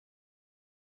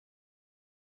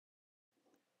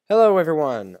Hello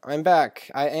everyone, I'm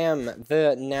back. I am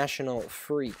the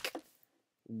NationalFreak.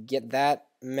 Get that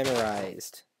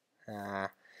memorized.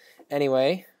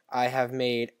 Anyway, I have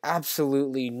made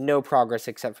absolutely no progress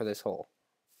except for this hole.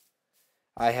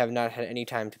 I have not had any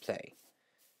time to play.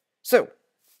 So,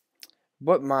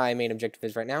 what my main objective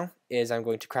is right now is I'm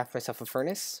going to craft myself a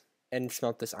furnace and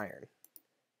smelt this iron.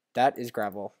 That is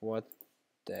gravel. What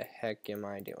the heck am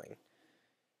I doing?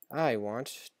 I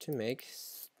want to make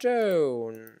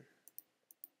stone.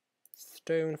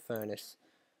 Stone furnace.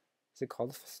 Is it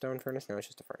called a stone furnace? No, it's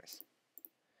just a furnace.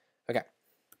 Okay.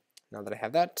 Now that I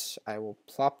have that, I will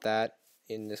plop that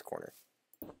in this corner.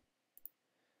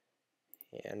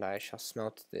 And I shall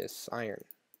smelt this iron.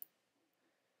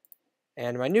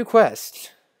 And my new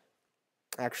quest,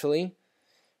 actually,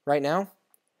 right now,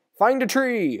 find a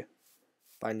tree!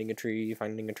 Finding a tree,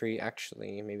 finding a tree.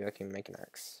 Actually, maybe I can make an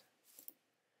axe.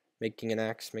 Making an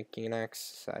axe, making an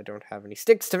axe. I don't have any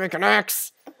sticks to make an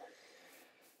axe!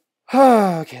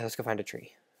 Okay, let's go find a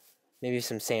tree. Maybe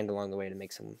some sand along the way to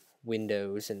make some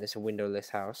windows in this windowless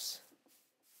house.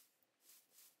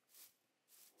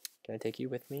 Can I take you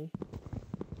with me?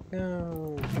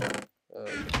 No.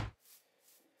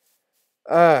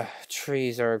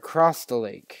 Trees are across the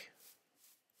lake.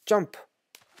 Jump!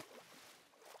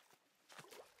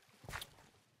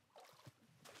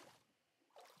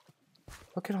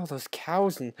 Look at all those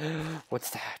cows and... What's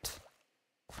that?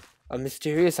 A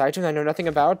mysterious item I know nothing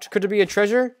about? Could it be a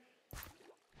treasure?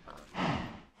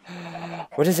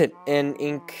 What is it? An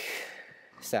ink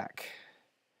sack.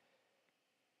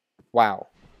 Wow.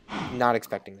 Not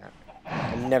expecting that.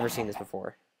 I've never seen this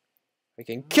before. We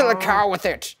can kill a cow with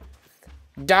it!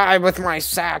 Die with my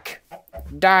sack!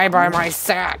 Die by my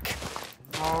sack!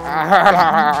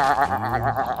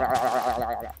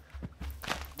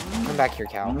 Come back here,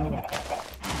 cow.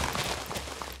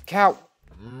 Cow!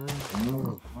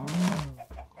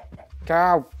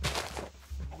 Cow!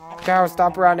 Cow,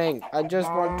 stop running! I just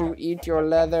want to eat your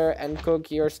leather and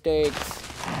cook your steaks.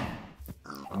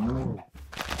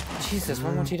 Jesus,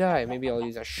 why won't he die? Maybe I'll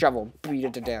use a shovel, beat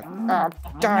it to death. Ah,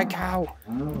 die, cow!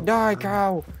 Die,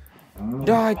 cow!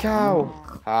 Die,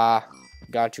 cow! Ah,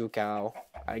 got you, cow.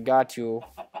 I got you.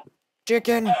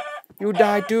 Chicken! You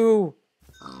die too!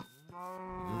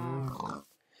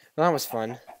 Well, that was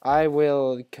fun. I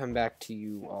will come back to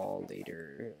you all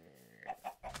later.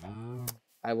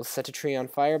 I will set a tree on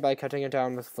fire by cutting it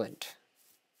down with flint.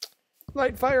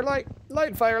 Light, fire, light!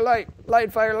 Light, fire, light!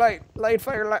 Light, fire, light! Light,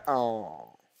 fire, light!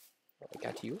 Oh. I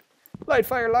got you. Light,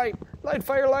 fire, light! Light,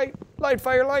 fire, light! Light,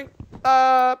 fire, light!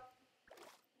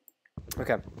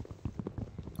 Okay.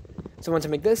 So once I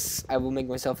make this, I will make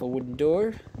myself a wooden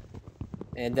door.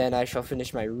 And then I shall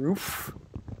finish my roof.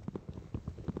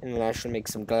 And then I shall make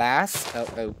some glass.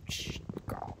 God.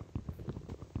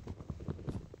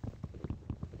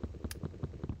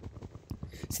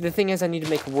 See, the thing is, I need to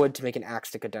make wood to make an axe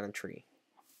to cut down a tree.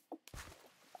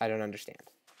 I don't understand.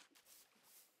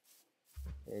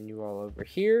 And you all over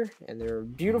here. And there are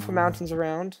beautiful mountains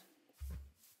around.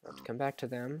 I'll have to come back to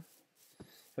them. I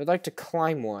would like to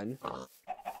climb one.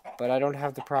 But I don't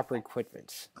have the proper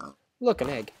equipment. Look, an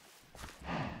egg.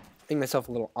 Make myself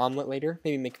a little omelet later.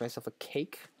 Maybe make myself a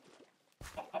cake.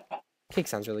 Cake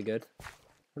sounds really good. I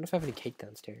wonder if I have any cake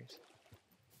downstairs.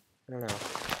 I don't know.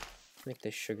 Let's make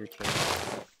this sugar cane.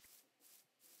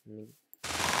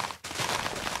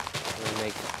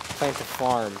 Plant a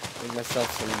farm. Make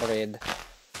myself some bread.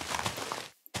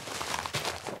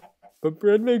 But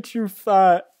bread makes you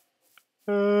fat.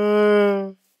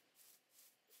 Hey!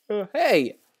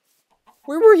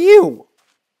 Where were you?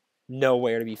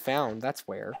 Nowhere to be found, that's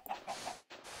where.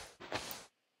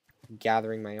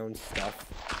 Gathering my own stuff.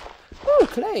 Oh,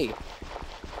 clay!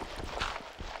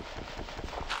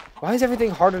 Why is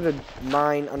everything harder to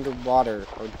mine underwater,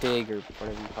 or dig, or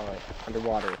whatever you call it,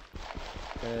 underwater?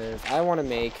 Because I want to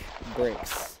make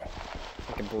bricks.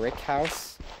 Like a brick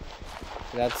house.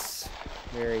 That's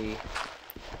very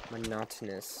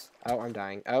monotonous. Oh, I'm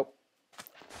dying. Oh.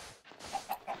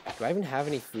 Do I even have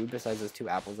any food besides those 2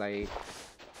 apples I ate?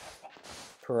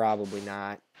 Probably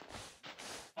not.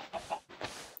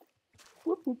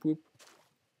 Whoop, whoop, whoop.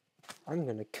 I'm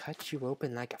gonna cut you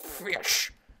open like a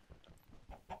fish.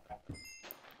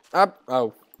 Up.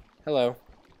 Oh. Hello,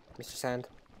 Mr. Sand.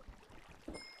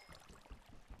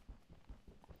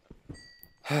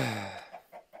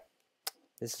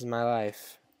 This is my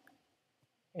life.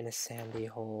 In a sandy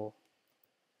hole.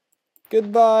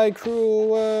 Goodbye, cruel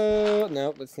world.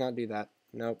 Nope, let's not do that.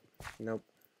 Nope. Nope.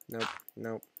 Nope.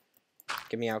 Nope.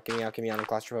 Get me out, get me out, get me out. I'm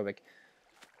claustrophobic.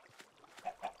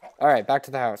 Alright, back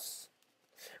to the house.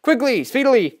 Quickly!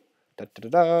 Speedily!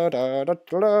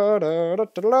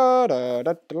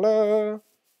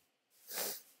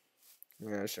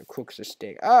 Yeah, so cook the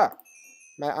steak. Ah!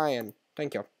 My iron.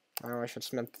 Thank you. Oh, I should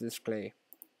smelt this clay.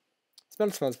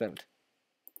 Smelt.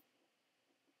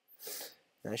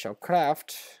 And I shall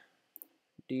craft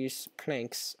these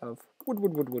planks of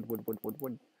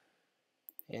wood.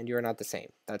 And you're not the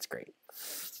same. That's great.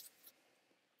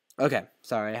 Okay,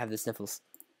 sorry, I have the sniffles.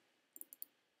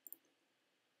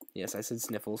 Yes, I said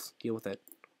sniffles. Deal with it.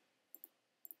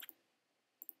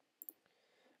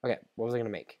 Okay, what was I gonna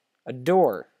make? A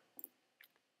door.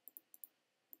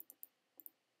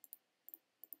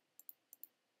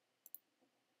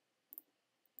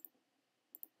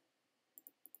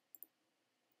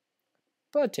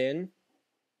 Button.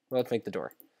 Well, let's make the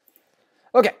door.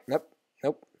 Okay, nope.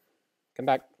 Come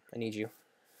back. I need you.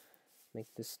 Make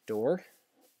this door.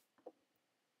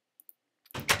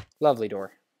 Lovely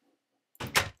door.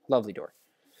 Lovely door.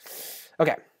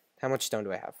 Okay, how much stone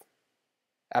do I have?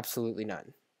 Absolutely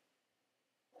none.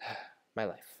 My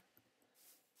life.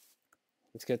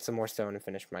 Let's get some more stone and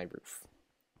finish my roof.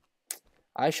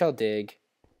 I shall dig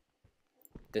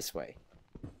this way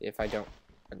if I don't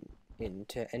run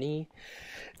into any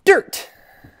dirt.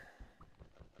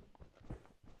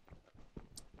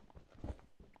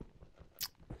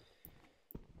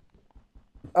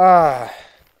 I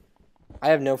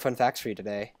have no fun facts for you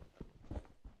today.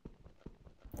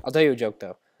 I'll tell you a joke,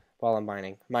 though, while I'm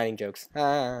mining. Mining jokes.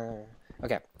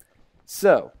 Okay.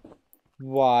 So,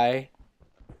 why...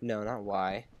 No, not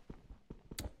why.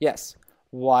 Yes.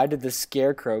 Why did the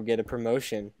Scarecrow get a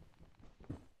promotion?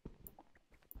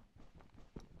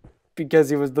 Because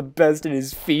he was the best in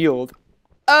his field.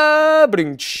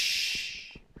 And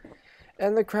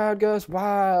the crowd goes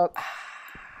wild.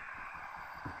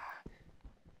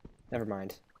 Never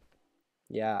mind.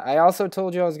 Yeah, I also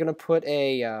told you I was going to put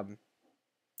a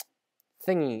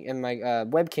thingy in my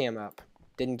webcam up.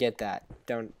 Didn't get that.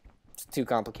 It's too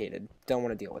complicated. Don't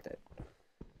want to deal with it.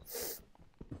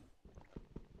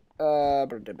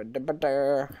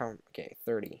 Okay,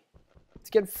 30. Let's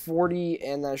get 40,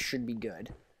 and that should be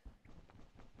good.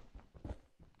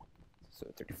 So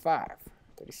 35,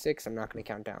 36. I'm not going to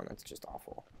count down. That's just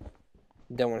awful.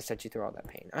 Don't want to set you through all that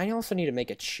pain. I also need to make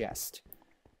a chest.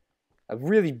 A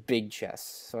really big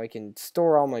chest, so I can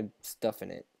store all my stuff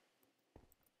in it.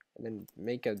 And then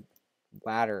make a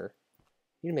ladder.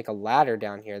 You need to make a ladder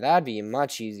down here. That'd be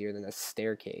much easier than a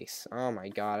staircase. Oh my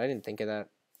god, I didn't think of that.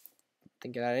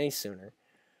 Think of that any sooner.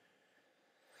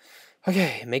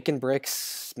 Okay, making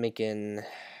bricks, making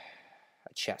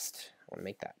a chest. I want to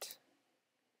make that.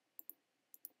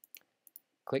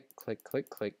 Click.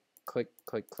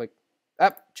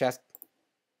 Up, chest.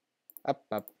 Up.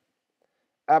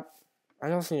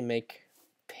 I also need to make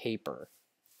paper.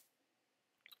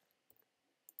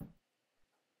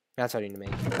 That's what I need to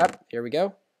make. Up, here we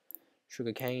go.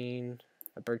 Sugar cane,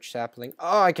 a birch sapling.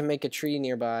 Oh, I can make a tree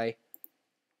nearby.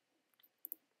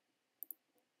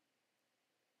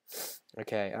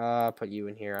 Okay, put you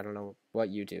in here. I don't know what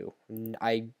you do.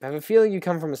 I have a feeling you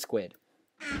come from a squid.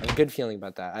 I have a good feeling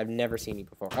about that. I've never seen you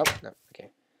before. Oh, no, okay.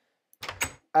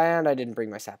 And I didn't bring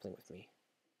my sapling with me.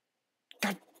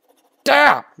 God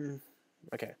damn!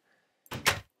 Okay.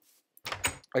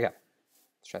 Okay.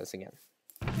 Let's try this again.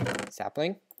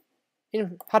 Sapling.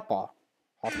 Hot ball.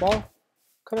 Hot ball?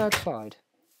 Come outside.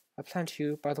 I plant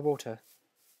you by the water.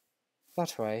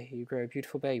 That way you grow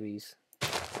beautiful babies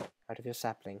out of your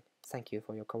sapling. Thank you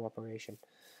for your cooperation.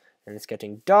 And it's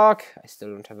getting dark. I still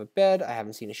don't have a bed. I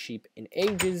haven't seen a sheep in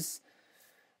ages.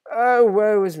 Oh,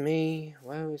 woe is me.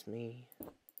 Woe is me.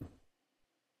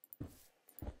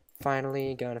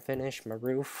 Finally gonna finish my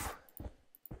roof.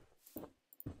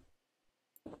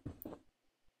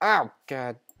 Oh,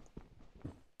 God.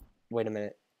 Wait a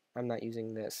minute. I'm not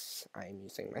using this. I'm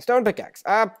using my stone pickaxe.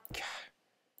 Did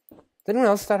anyone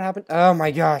else that happen? Oh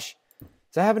my gosh.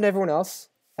 Does that happen to everyone else?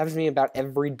 That happens to me about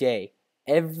every day.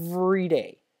 Every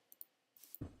day.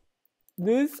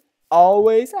 This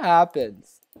always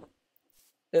happens.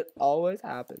 It always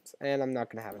happens. And I'm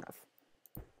not going to have enough.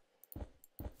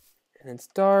 And it's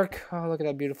dark. Oh, look at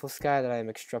that beautiful sky that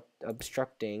I'm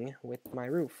obstructing with my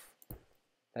roof.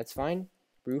 That's fine.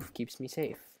 Roof keeps me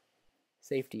safe.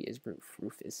 Safety is roof.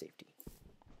 Roof is safety.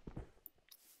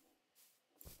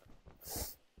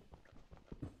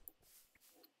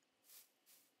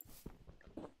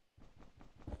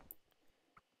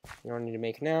 You know what I need to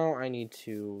make now? I need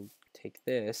to take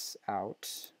this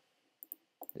out.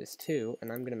 This too.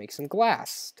 And I'm going to make some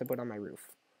glass to put on my roof.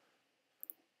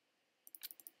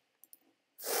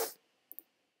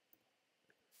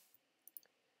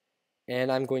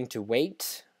 And I'm going to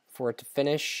wait for it to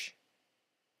finish.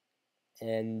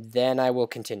 and then I will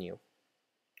continue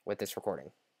with this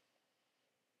recording.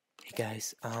 Hey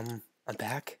guys, I'm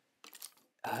back.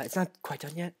 It's not quite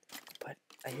done yet, but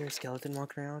I hear a skeleton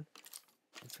walking around.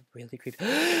 It's really creepy.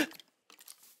 I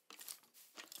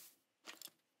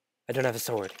don't have a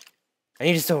sword. I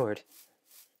need a sword.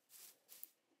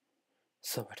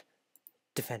 Sword.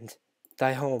 Defend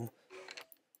thy home.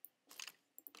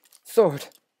 Sword.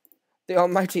 The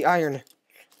almighty iron.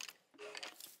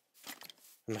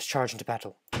 I must charge into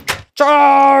battle.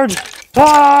 Charge!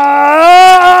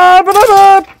 Ah!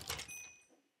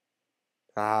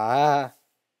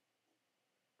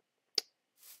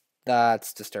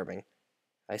 That's disturbing.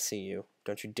 I see you.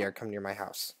 Don't you dare come near my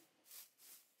house.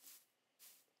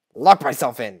 Lock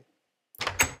myself in!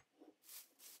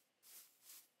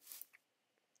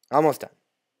 Almost done.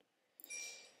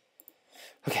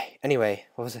 Okay, anyway,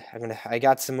 what was it? I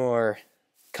got some more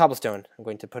cobblestone I'm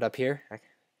going to put up here.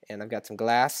 And I've got some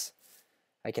glass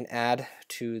I can add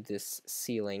to this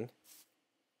ceiling.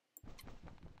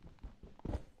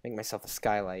 Make myself a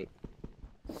skylight.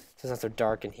 So it's not so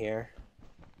dark in here.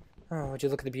 Oh, would you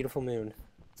look at the beautiful moon?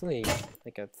 It's only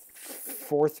like a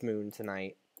fourth moon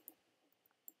tonight.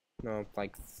 No,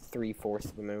 like 3/4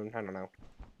 of the moon. I don't know.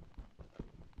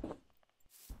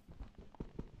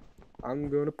 I'm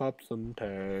gonna pop some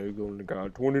tag. Only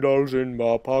got $20 in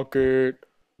my pocket.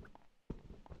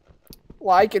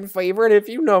 Like and favorite if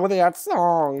you know that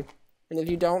song. And if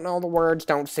you don't know the words,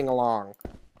 don't sing along.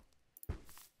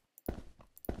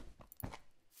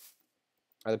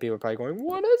 Other people are probably going,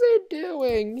 what is he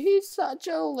doing? He's such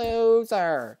a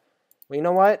loser. Well, you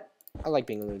know what? I like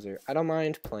being a loser. I don't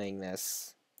mind playing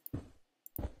this.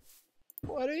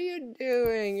 What are you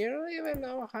doing? You don't even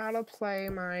know how to play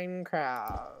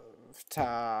Minecraft.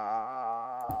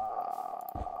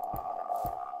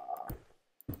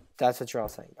 That's what you're all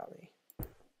saying about me.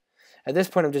 At this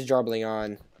point, I'm just jarbling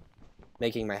on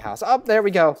making my house. Oh, there we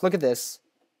go. Look at this.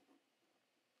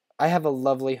 I have a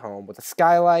lovely home with a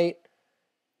skylight.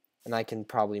 And I can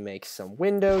probably make some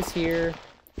windows here.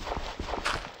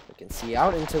 We can see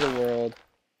out into the world.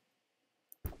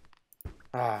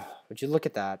 Ah, would you look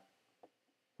at that?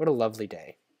 What a lovely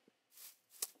day.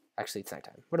 Actually, it's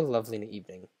nighttime. What a lovely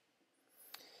evening.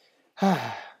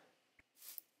 And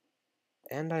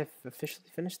I've officially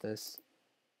finished this.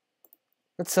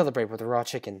 Let's celebrate with a raw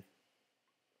chicken.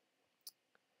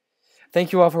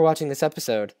 Thank you all for watching this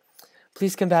episode.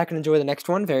 Please come back and enjoy the next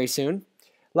one very soon.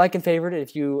 Like and favorite it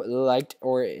if you liked,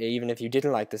 or even if you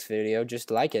didn't like this video, just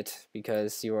like it,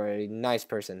 because you are a nice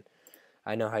person.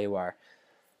 I know how you are.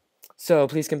 So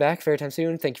please come back very time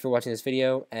soon. Thank you for watching this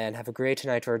video, and have a great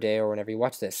night or day, or whenever you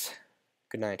watch this.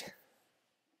 Good night.